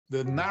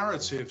The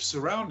narrative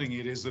surrounding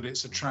it is that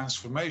it's a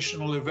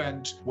transformational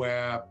event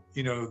where,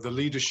 the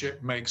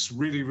leadership makes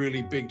really,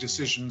 really big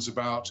decisions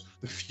about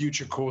the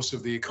future course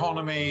of the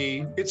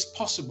economy. It's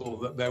possible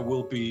that there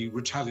will be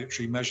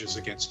retaliatory measures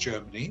against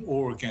Germany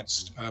or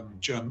against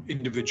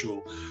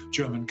individual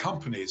German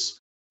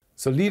companies.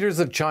 So leaders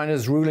of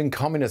China's ruling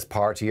Communist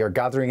Party are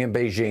gathering in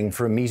Beijing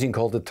for a meeting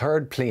called the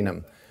Third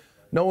Plenum.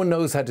 No one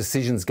knows how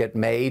decisions get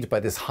made by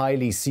this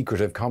highly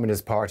secretive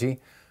Communist Party.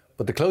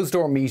 But the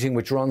closed-door meeting,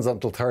 which runs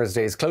until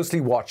Thursday, is closely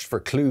watched for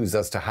clues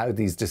as to how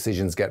these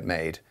decisions get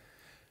made.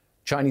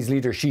 Chinese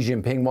leader Xi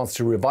Jinping wants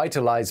to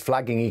revitalise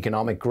flagging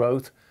economic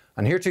growth.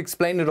 And here to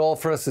explain it all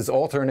for us is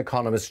author and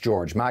economist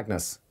George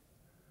Magnus.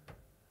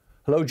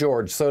 Hello,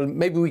 George. So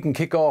maybe we can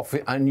kick off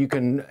and you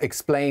can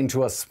explain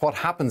to us what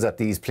happens at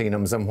these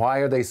plenums and why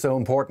are they so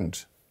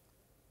important?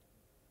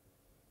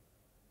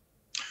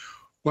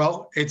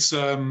 Well, it's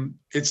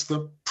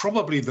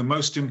probably the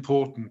most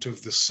important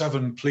of the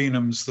 7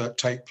 plenums that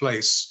take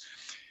place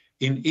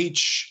in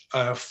each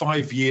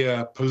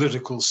 5-year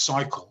political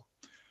cycle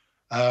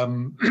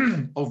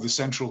of the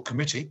Central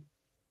Committee.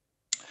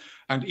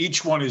 And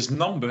each one is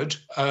numbered,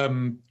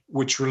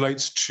 which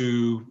relates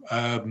to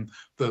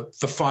the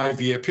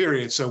 5-year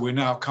period. So we're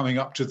now coming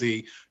up to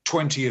the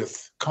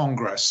 20th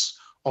Congress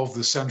of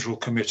the Central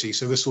Committee.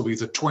 So this will be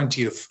the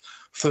 20th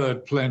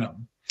Third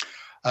Plenum.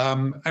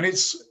 And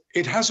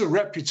it has a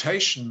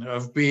reputation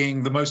of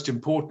being the most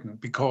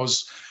important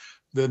because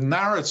the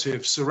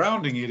narrative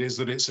surrounding it is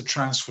that it's a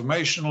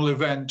transformational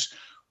event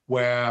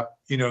where,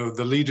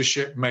 the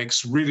leadership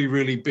makes really,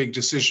 really big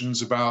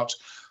decisions about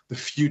the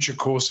future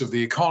course of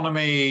the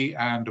economy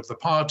and of the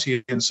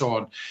party and so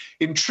on.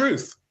 In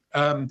truth,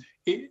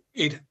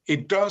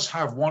 it does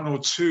have 1 or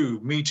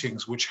 2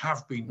 meetings which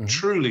have been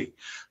truly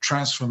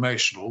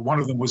transformational. One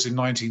of them was in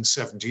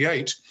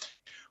 1978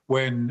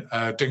 when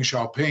Deng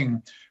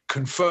Xiaoping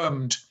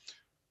confirmed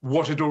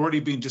what had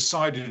already been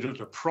decided at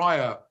a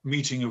prior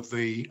meeting of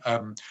the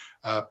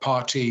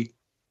party,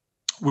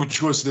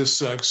 which was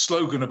this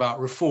slogan about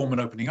reform and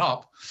opening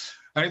up.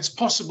 And it's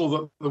possible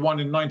that the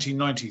one in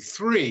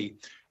 1993,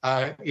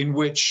 in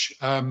which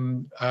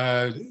Jiang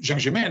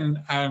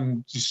Zemin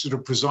and sort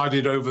of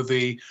presided over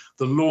the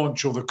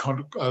launch or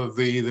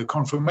the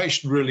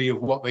confirmation, really,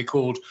 of what they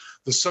called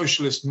the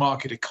socialist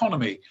market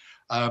economy,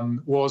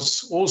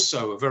 was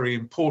also a very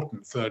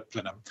important Third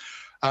Plenum.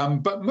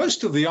 But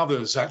most of the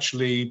others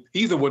actually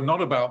either were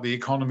not about the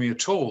economy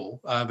at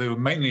all, they were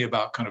mainly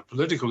about kind of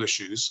political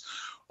issues,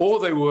 or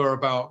they were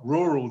about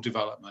rural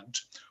development,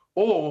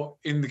 or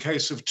in the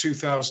case of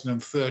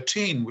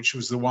 2013, which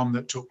was the one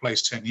that took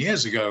place 10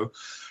 years ago,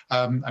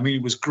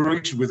 it was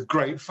greeted with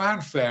great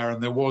fanfare,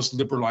 and there was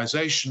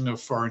liberalization of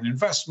foreign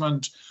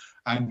investment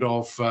and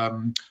of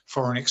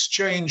foreign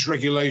exchange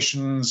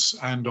regulations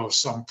and of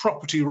some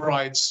property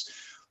rights.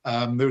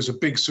 There was a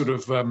big sort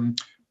of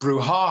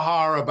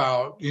brouhaha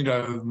about,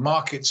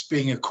 markets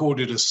being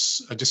accorded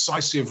a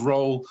decisive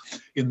role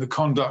in the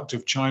conduct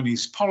of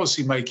Chinese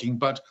policymaking.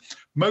 But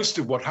most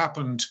of what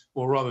happened,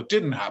 or rather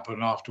didn't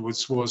happen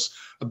afterwards, was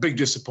a big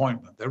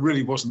disappointment. There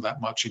really wasn't that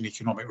much in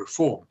economic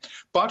reform.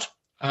 But,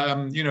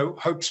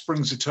 hope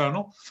springs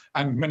eternal.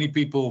 And many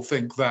people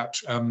think that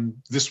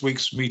this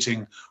week's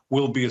meeting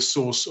will be a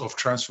source of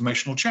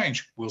transformational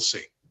change. We'll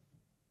see.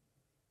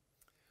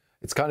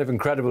 It's kind of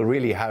incredible,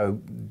 really, how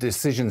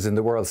decisions in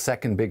the world's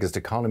second biggest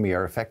economy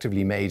are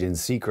effectively made in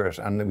secret,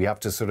 and we have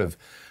to sort of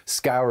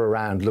scour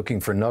around looking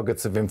for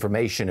nuggets of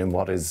information in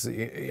what is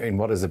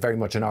a very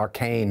much an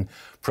arcane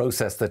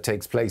process that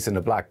takes place in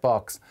a black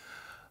box.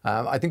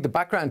 I think the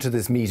background to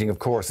this meeting, of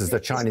course, is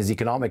that China's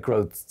economic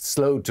growth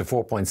slowed to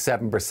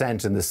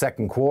 4.7% in the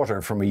second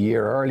quarter from a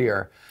year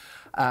earlier.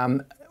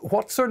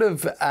 What sort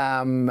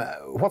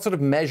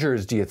of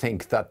measures do you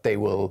think that they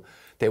will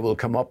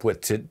come up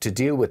with to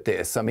deal with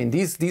this? I mean,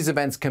 these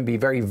events can be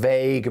very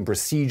vague and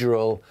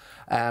procedural,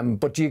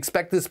 but do you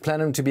expect this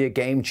plenum to be a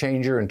game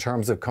changer in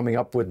terms of coming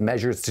up with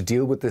measures to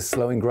deal with this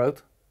slowing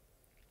growth?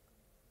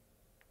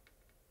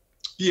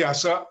 Yeah,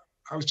 so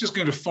I was just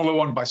going to follow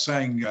on by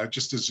saying,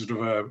 just as sort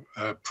of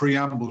a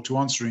preamble to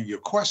answering your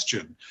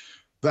question,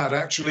 that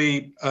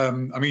actually,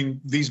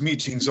 these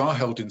meetings are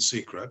held in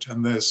secret,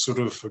 and there's sort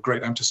of a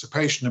great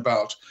anticipation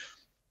about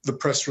the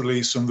press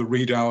release and the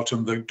readout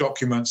and the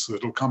documents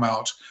that will come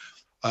out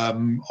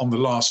on the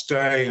last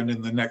day and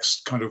in the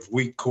next kind of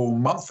week or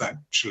month,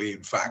 actually,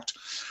 in fact.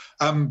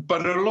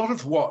 But a lot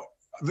of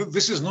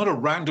this is not a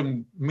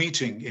random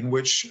meeting in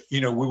which,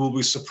 we will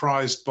be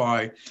surprised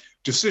by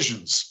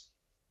decisions.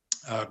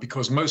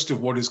 Because most of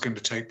what is going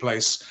to take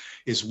place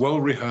is well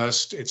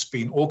rehearsed, it's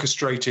been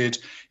orchestrated,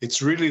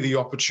 it's really the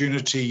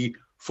opportunity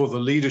for the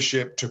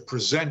leadership to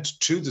present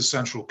to the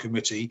Central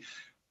Committee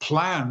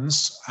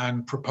plans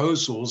and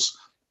proposals,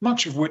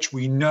 much of which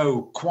we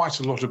know quite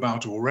a lot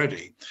about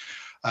already.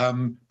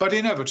 But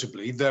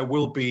inevitably, there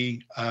will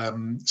be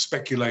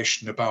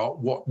speculation about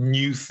what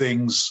new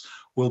things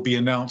will be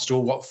announced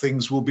or what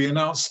things will be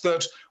announced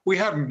that we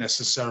hadn't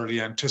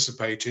necessarily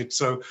anticipated.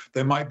 So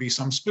there might be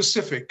some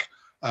specific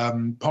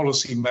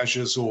policy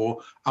measures or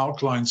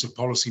outlines of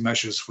policy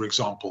measures, for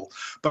example.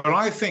 But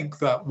I think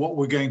that what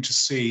we're going to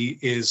see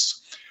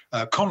is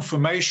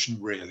confirmation,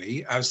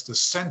 really, as the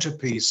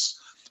centerpiece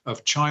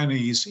of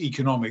Chinese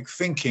economic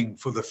thinking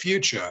for the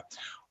future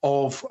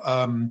of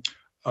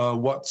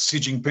what Xi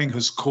Jinping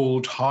has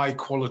called high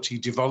quality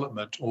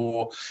development,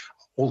 or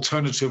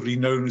alternatively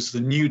known as the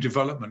New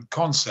Development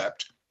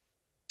concept,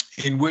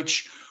 in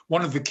which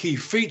one of the key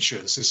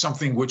features is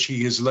something which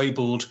he has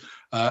labeled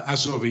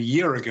as of a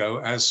year ago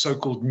as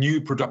so-called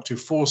new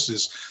productive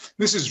forces.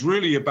 This is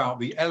really about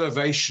the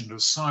elevation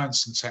of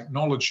science and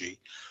technology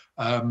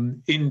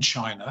in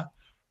China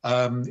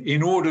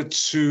in order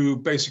to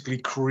basically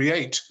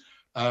create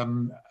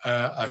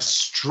a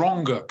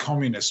stronger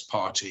communist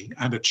party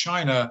and a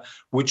China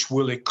which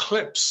will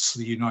eclipse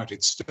the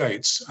United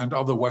States and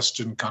other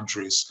Western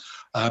countries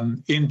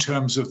in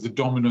terms of the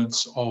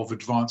dominance of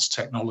advanced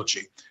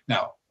technology.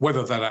 Now,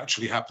 whether that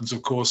actually happens,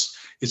 of course,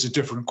 is a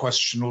different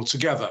question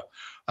altogether.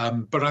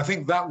 But I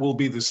think that will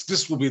be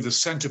this will be the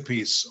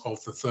centerpiece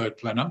of the Third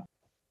Plenum.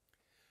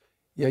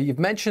 Yeah, you've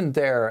mentioned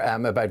there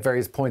about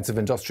various points of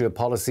industrial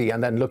policy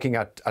and then looking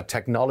at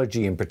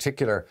technology in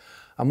particular.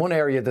 And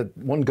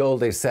one goal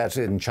they set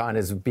in China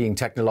is being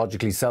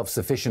technologically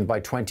self-sufficient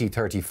by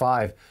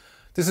 2035.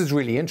 This is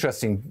really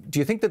interesting. Do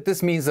you think that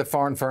this means that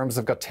foreign firms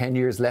have got 10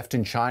 years left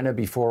in China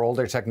before all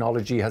their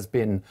technology has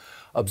been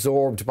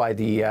absorbed by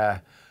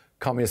the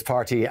Communist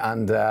Party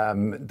and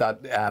that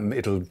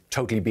it'll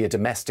totally be a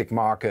domestic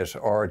market?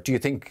 Or do you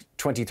think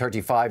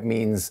 2035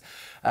 means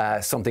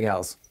something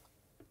else?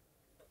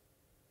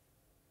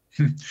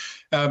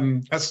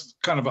 That's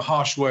kind of a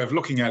harsh way of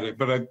looking at it,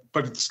 but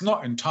it's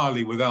not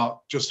entirely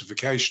without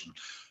justification.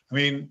 I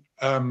mean,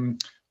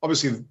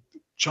 obviously,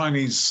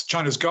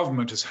 China's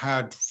government has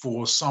had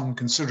for some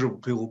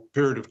considerable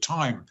period of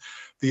time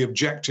the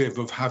objective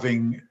of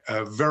having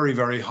very,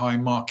 very high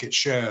market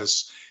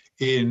shares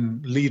in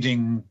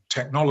leading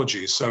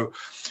technologies. So,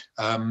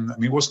 I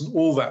mean, it wasn't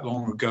all that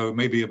long ago,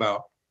 maybe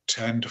about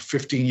 10 to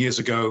 15 years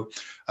ago,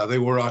 they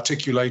were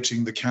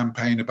articulating the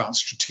campaign about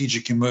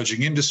strategic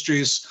emerging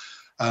industries,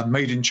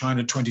 Made in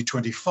China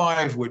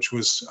 2025, which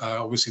was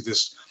obviously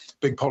this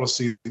big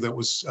policy that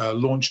was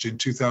launched in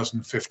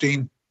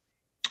 2015,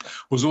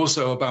 was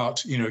also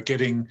about,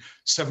 getting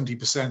 70%,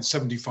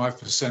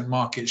 75%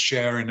 market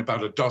share in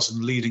about a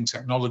dozen leading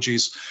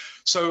technologies.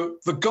 So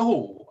the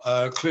goal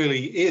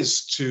clearly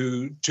is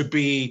to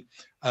be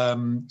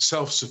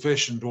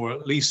self-sufficient, or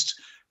at least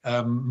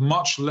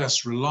much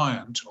less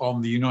reliant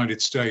on the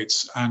United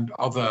States and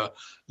other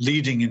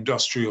leading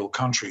industrial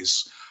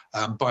countries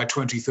by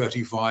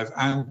 2035,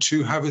 and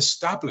to have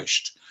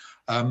established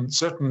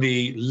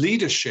certainly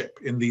leadership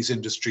in these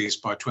industries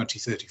by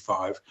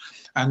 2035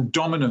 and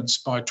dominance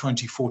by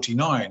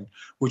 2049,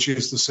 which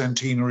is the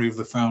centenary of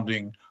the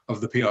founding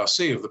of the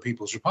PRC, of the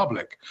People's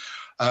Republic.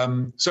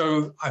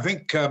 So I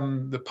think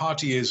the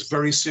party is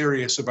very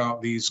serious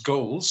about these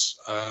goals.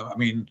 I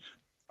mean,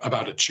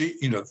 about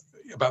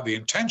the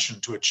intention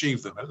to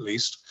achieve them, at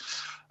least.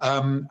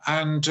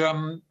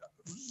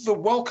 The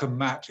welcome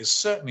mat is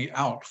certainly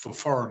out for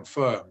foreign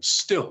firms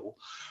still,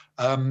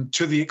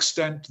 to the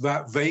extent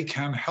that they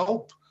can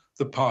help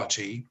the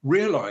party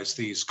realize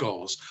these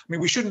goals. I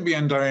mean, we shouldn't be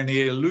under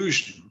any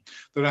illusion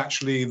that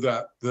actually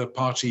that the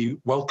party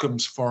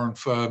welcomes foreign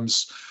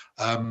firms,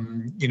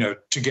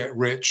 to get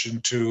rich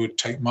and to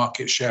take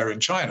market share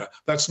in China.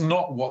 That's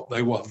not what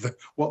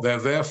they're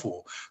there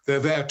for. They're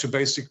there to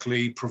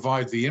basically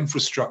provide the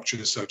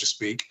infrastructure, so to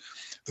speak,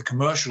 the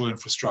commercial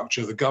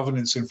infrastructure, the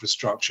governance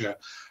infrastructure,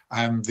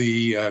 and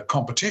the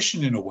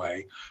competition, in a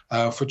way,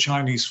 for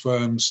Chinese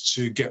firms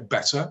to get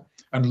better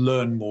and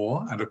learn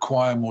more and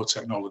acquire more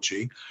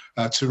technology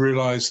to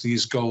realize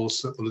these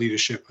goals that the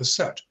leadership has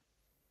set.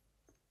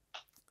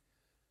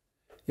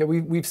 Yeah,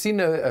 we've seen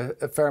a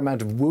fair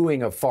amount of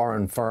wooing of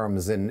foreign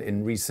firms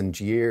in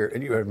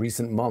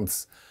recent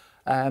months.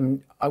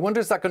 I wonder,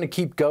 is that going to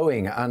keep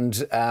going?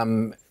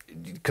 And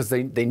because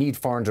they need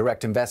foreign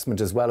direct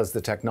investment as well as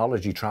the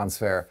technology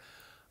transfer.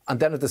 And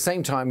then at the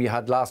same time, you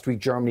had last week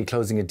Germany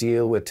closing a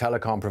deal with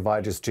telecom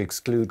providers to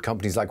exclude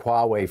companies like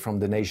Huawei from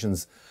the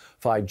nation's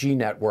 5G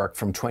network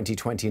from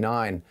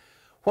 2029.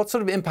 What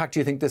sort of impact do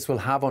you think this will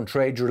have on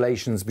trade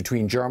relations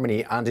between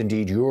Germany and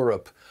indeed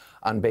Europe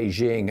and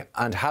Beijing?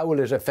 And how will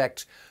it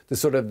affect the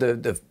sort of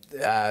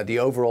the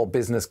overall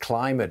business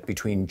climate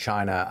between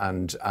China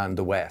and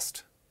the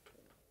West?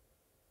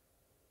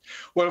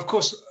 Well, of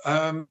course,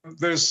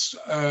 there's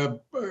a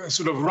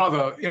sort of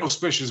rather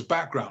inauspicious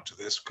background to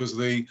this, because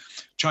the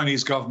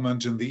Chinese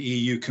government and the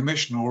EU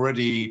Commission are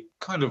already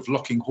kind of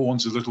locking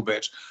horns a little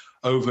bit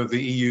over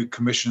the EU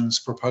Commission's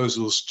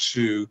proposals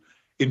to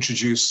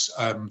introduce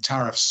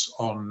tariffs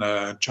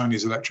on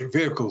Chinese electric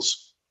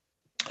vehicles.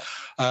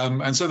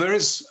 And so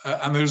there's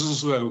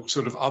also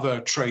sort of other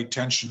trade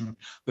tension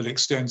that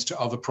extends to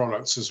other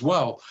products as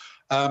well.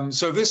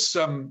 So this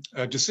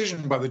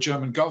decision by the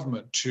German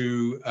government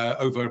to,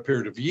 over a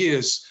period of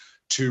years,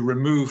 to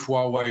remove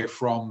Huawei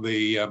from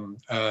the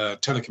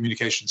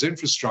telecommunications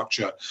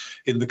infrastructure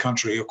in the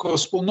country, of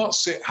course, will not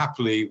sit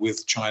happily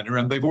with China,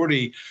 and they've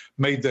already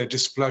made their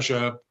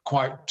displeasure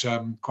quite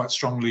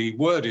strongly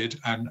worded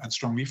and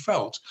strongly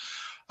felt.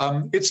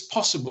 It's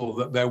possible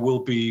that there will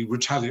be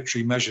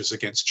retaliatory measures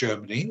against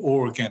Germany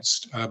or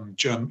against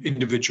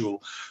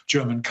individual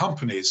German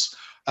companies.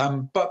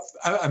 And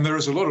there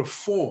is a lot of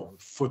form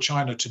for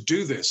China to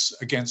do this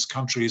against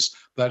countries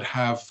that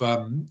have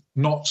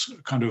not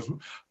kind of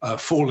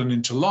fallen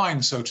into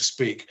line, so to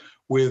speak,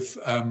 with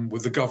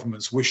the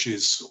government's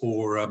wishes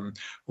or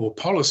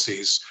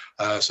policies.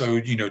 So,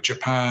 you know,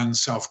 Japan,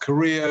 South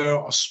Korea,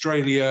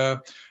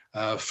 Australia,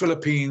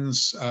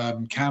 Philippines,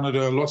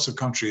 Canada, lots of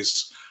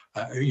countries,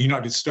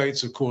 United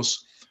States, of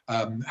course,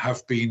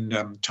 have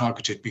been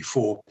targeted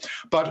before.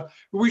 But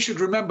we should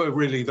remember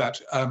really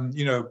that,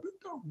 you know,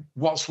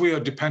 whilst we are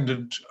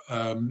dependent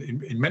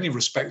in many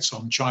respects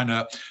on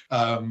China,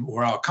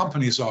 or our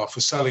companies are,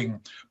 for selling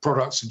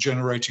products and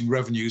generating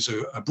revenues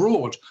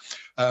abroad,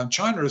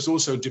 China is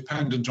also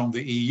dependent on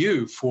the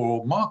EU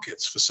for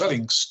markets, for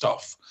selling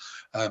stuff.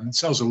 It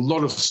sells a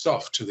lot of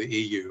stuff to the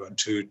EU and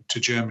to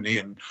Germany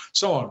and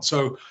so on.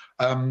 So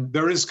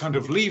there is kind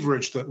of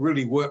leverage that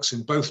really works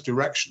in both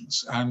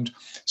directions. And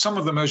some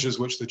of the measures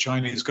which the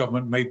Chinese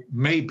government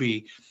may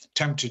be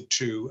tempted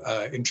to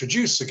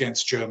introduce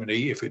against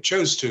Germany, if it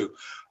chose to,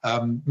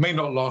 may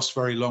not last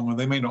very long, and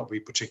they may not be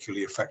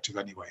particularly effective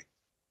anyway.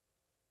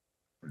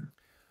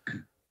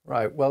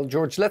 Right. Well,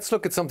 George, let's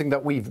look at something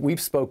that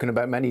we've spoken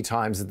about many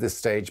times at this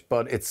stage,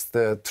 but it's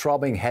the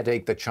throbbing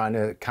headache that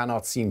China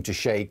cannot seem to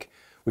shake,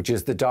 which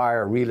is the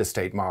dire real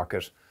estate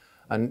market.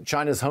 And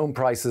China's home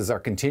prices are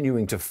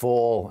continuing to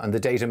fall, and the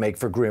data make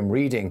for grim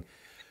reading.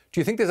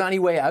 Do you think there's any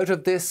way out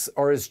of this,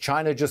 or is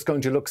China just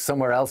going to look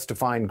somewhere else to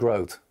find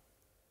growth?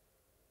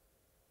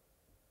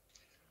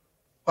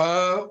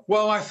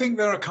 Well, I think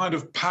there are kind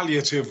of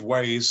palliative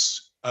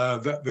ways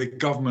that the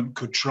government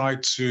could try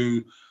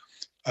to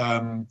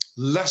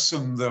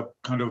lessen the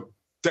kind of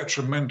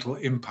detrimental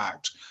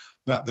impact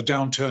that the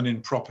downturn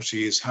in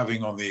property is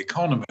having on the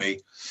economy.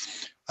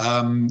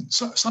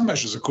 So some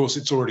measures, of course,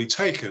 it's already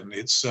taken.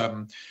 It's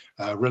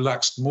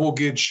relaxed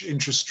mortgage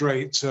interest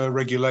rate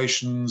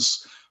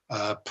regulations,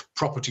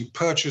 property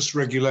purchase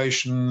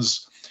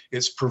regulations.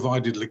 It's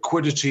provided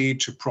liquidity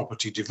to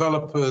property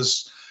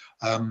developers.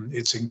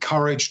 It's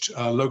encouraged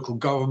local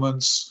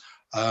governments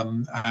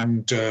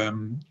and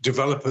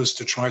developers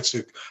to try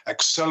to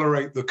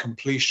accelerate the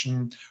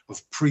completion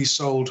of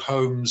pre-sold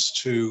homes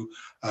to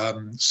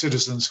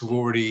citizens who've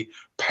already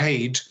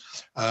paid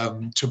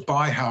to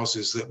buy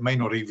houses that may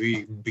not have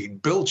even been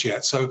built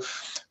yet. So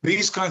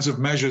these kinds of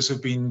measures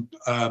have been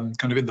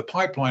kind of in the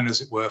pipeline,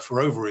 as it were,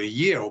 for over a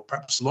year or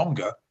perhaps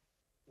longer.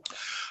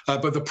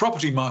 But the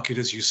property market,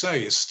 as you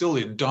say, is still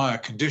in dire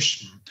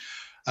condition.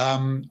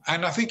 And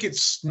I think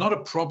it's not a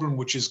problem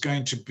which is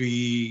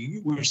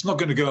not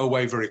going to go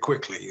away very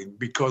quickly,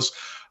 because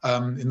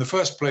in the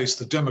first place,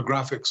 the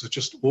demographics are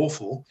just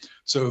awful.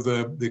 So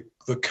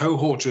the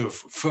cohort of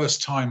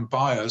first-time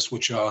buyers,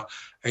 which are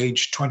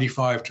aged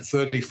 25 to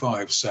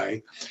 35,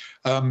 say,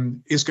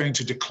 is going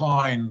to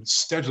decline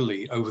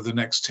steadily over the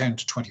next 10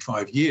 to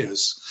 25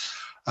 years.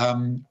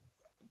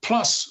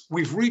 Plus,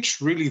 we've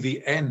reached really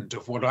the end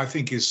of what I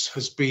think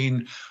has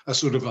been a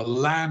sort of a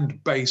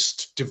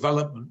land-based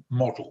development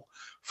model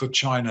for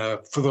China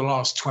for the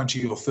last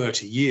 20 or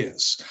 30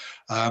 years,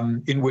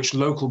 in which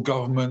local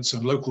governments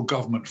and local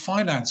government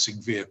financing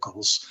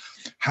vehicles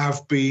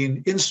have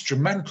been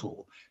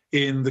instrumental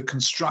in the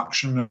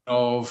construction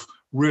of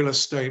real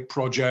estate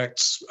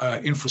projects,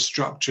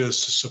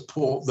 infrastructures to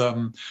support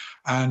them,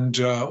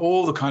 and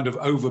all the kind of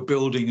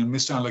overbuilding and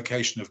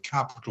misallocation of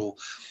capital,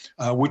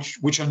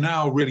 which are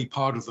now really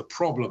part of the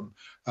problem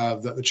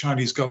that the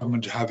Chinese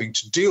government are having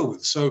to deal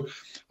with. So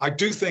I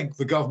do think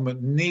the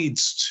government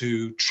needs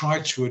to try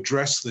to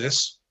address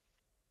this.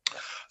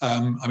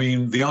 I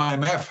mean, the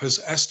IMF has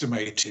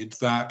estimated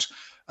that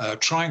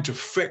trying to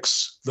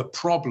fix the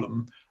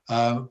problem,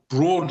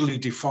 broadly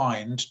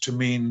defined to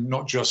mean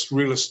not just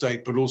real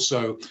estate, but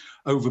also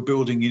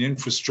overbuilding in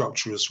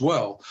infrastructure as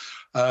well,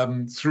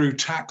 through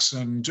tax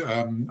and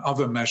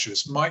other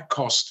measures, might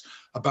cost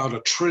about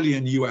 $1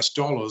 trillion,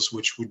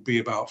 which would be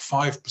about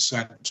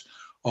 5%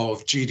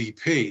 of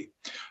GDP.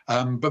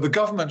 But the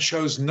government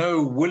shows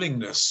no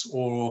willingness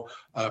or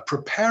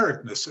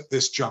preparedness at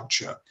this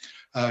juncture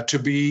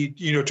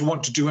to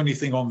want to do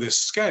anything on this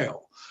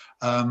scale.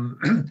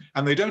 And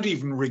they don't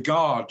even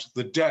regard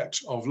the debt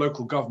of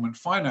local government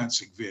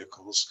financing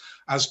vehicles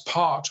as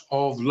part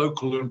of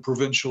local and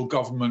provincial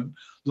government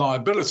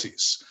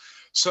liabilities.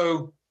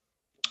 So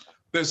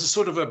there's a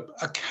sort of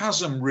a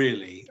chasm,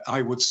 really,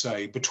 I would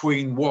say,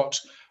 between what,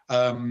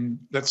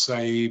 let's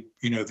say,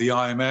 the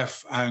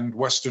IMF and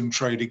Western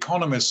trade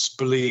economists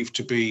believe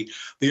to be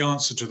the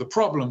answer to the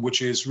problem,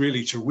 which is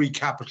really to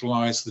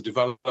recapitalize the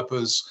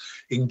developers,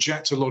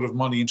 inject a lot of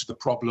money into the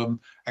problem,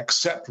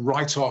 accept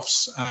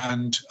write-offs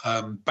and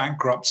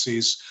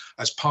bankruptcies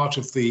as part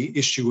of the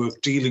issue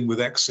of dealing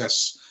with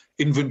excess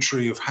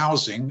inventory of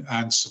housing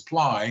and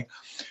supply.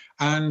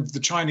 And the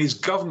Chinese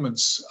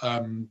government's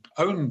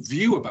own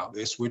view about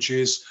this, which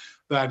is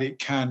that it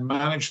can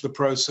manage the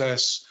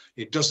process,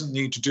 it doesn't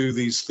need to do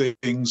these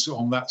things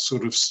on that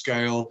sort of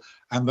scale,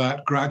 and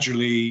that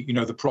gradually,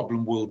 the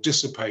problem will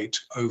dissipate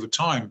over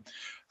time.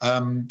 I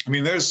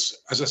mean, as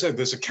I said,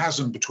 there's a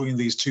chasm between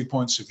these 2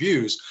 points of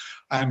views,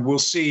 and we'll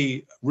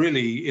see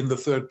really in the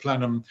Third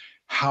Plenum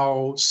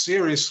how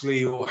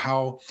seriously or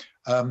how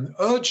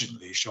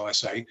urgently, shall I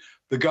say,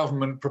 the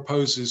government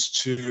proposes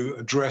to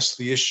address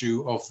the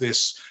issue of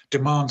this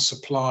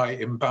demand-supply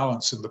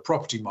imbalance in the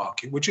property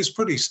market, which is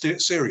pretty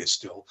serious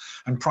still.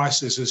 And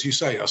prices, as you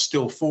say, are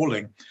still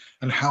falling,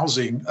 and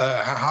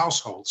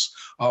households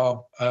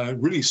are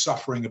really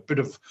suffering a bit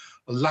of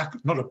a lack,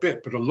 not a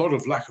bit, but a lot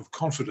of lack of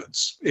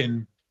confidence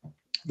in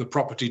the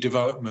property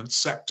development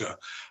sector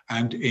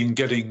and in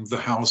getting the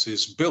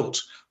houses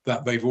built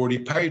that they've already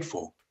paid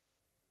for.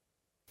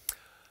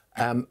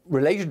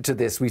 Related to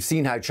this, we've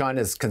seen how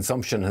China's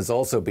consumption has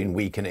also been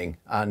weakening,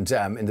 and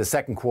in the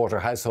second quarter,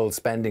 household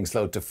spending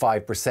slowed to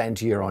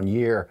 5% year on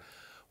year,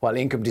 while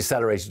income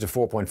decelerated to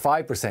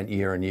 4.5%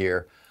 year on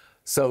year.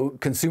 So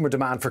consumer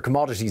demand for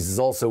commodities is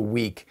also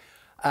weak.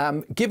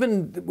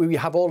 Given that we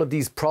have all of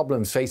these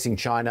problems facing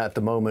China at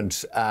the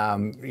moment,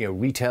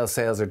 retail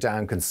sales are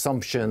down,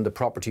 consumption, the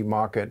property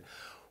market,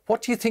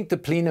 what do you think the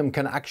plenum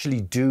can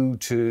actually do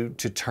to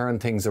turn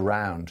things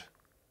around?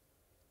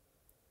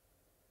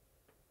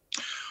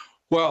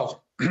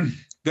 Well,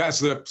 that's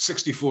the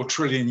 64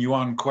 trillion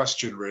yuan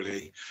question,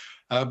 really,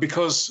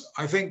 because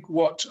I think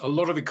what a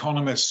lot of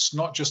economists,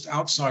 not just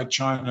outside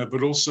China,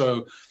 but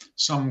also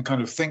some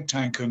kind of think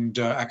tank and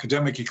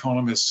academic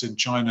economists in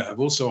China have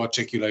also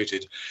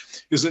articulated,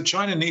 is that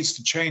China needs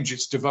to change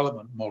its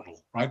development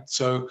model, right?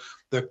 So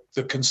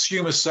the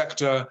consumer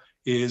sector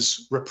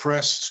is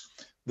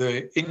repressed.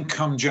 The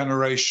income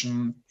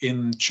generation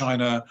in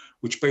China,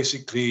 which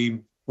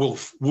basically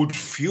would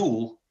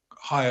fuel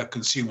higher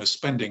consumer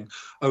spending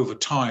over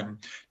time,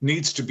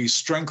 needs to be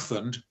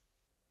strengthened.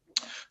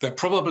 There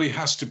probably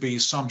has to be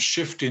some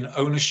shift in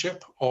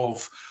ownership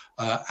of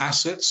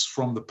assets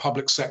from the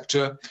public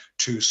sector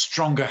to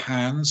stronger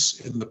hands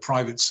in the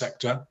private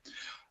sector.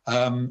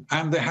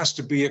 And there has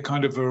to be a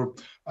kind of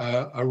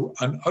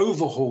an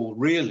overhaul,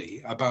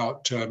 really,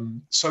 about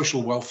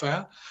social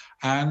welfare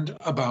and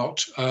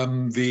about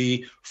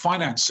the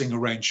financing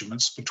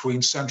arrangements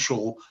between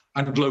central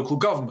and local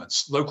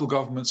governments. Local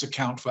governments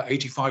account for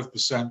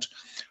 85%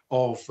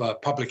 of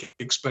public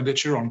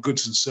expenditure on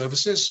goods and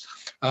services,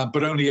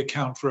 but only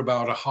account for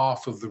about a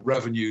half of the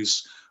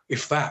revenues,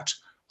 if that,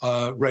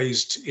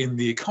 raised in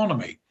the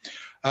economy.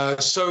 For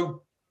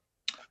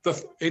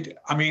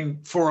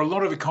a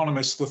lot of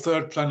economists, the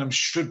Third Plenum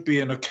should be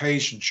an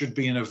occasion, should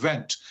be an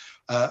event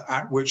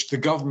at which the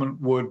government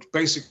would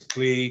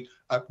basically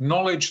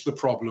acknowledge the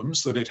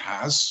problems that it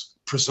has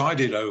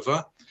presided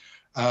over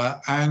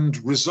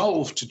and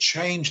resolve to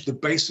change the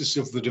basis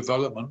of the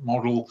development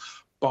model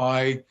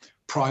by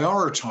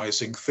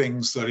prioritizing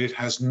things that it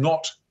has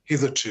not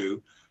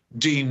hitherto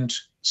deemed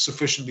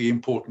sufficiently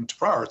important to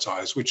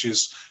prioritize, which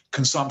is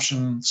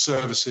consumption,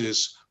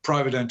 services,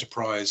 private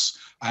enterprise,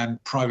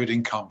 and private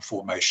income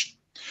formation.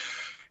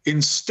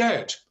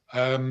 Instead,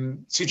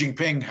 Xi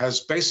Jinping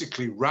has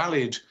basically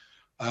rallied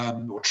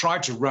or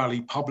tried to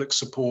rally public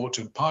support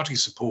and party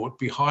support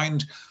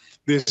behind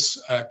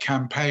this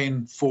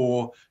campaign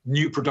for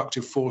new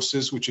productive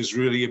forces, which is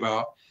really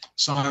about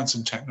science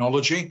and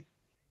technology,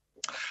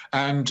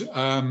 and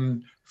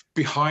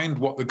behind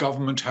what the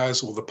government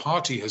has, or the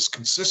party has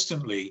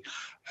consistently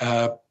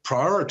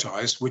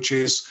prioritized, which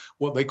is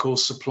what they call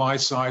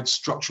supply-side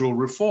structural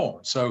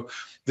reform. So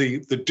the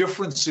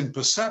difference in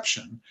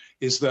perception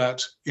is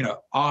that,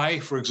 I,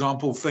 for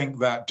example, think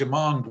that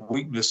demand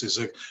weakness is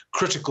a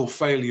critical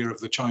failure of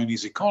the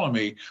Chinese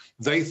economy.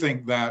 They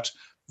think that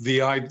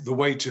the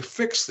way to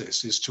fix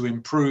this is to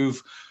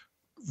improve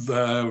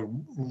the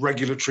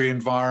regulatory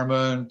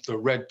environment, the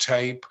red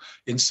tape,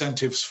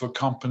 incentives for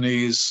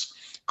companies,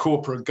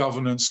 corporate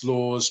governance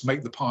laws,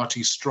 make the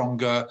party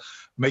stronger,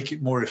 make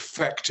it more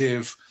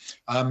effective.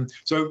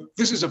 So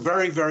this is a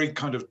very, very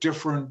kind of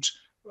different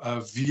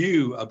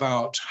view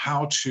about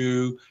how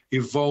to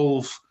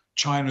evolve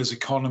China's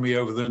economy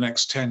over the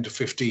next 10 to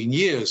 15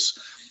 years.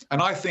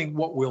 And I think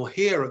what we'll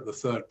hear at the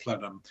Third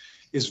Plenum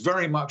is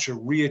very much a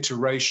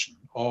reiteration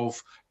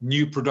of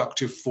new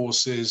productive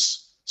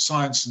forces,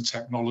 science and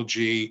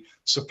technology,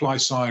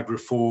 supply-side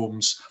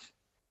reforms,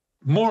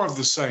 more of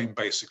the same,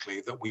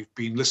 basically, that we've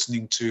been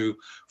listening to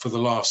for the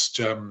last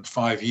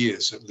 5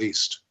 years at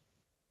least.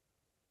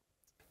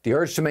 The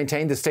urge to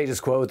maintain the status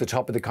quo at the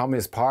top of the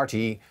Communist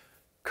Party,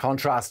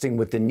 contrasting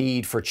with the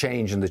need for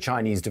change in the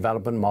Chinese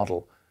development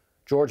model.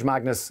 George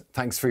Magnus,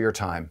 thanks for your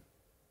time.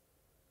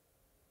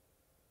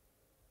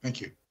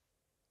 Thank you.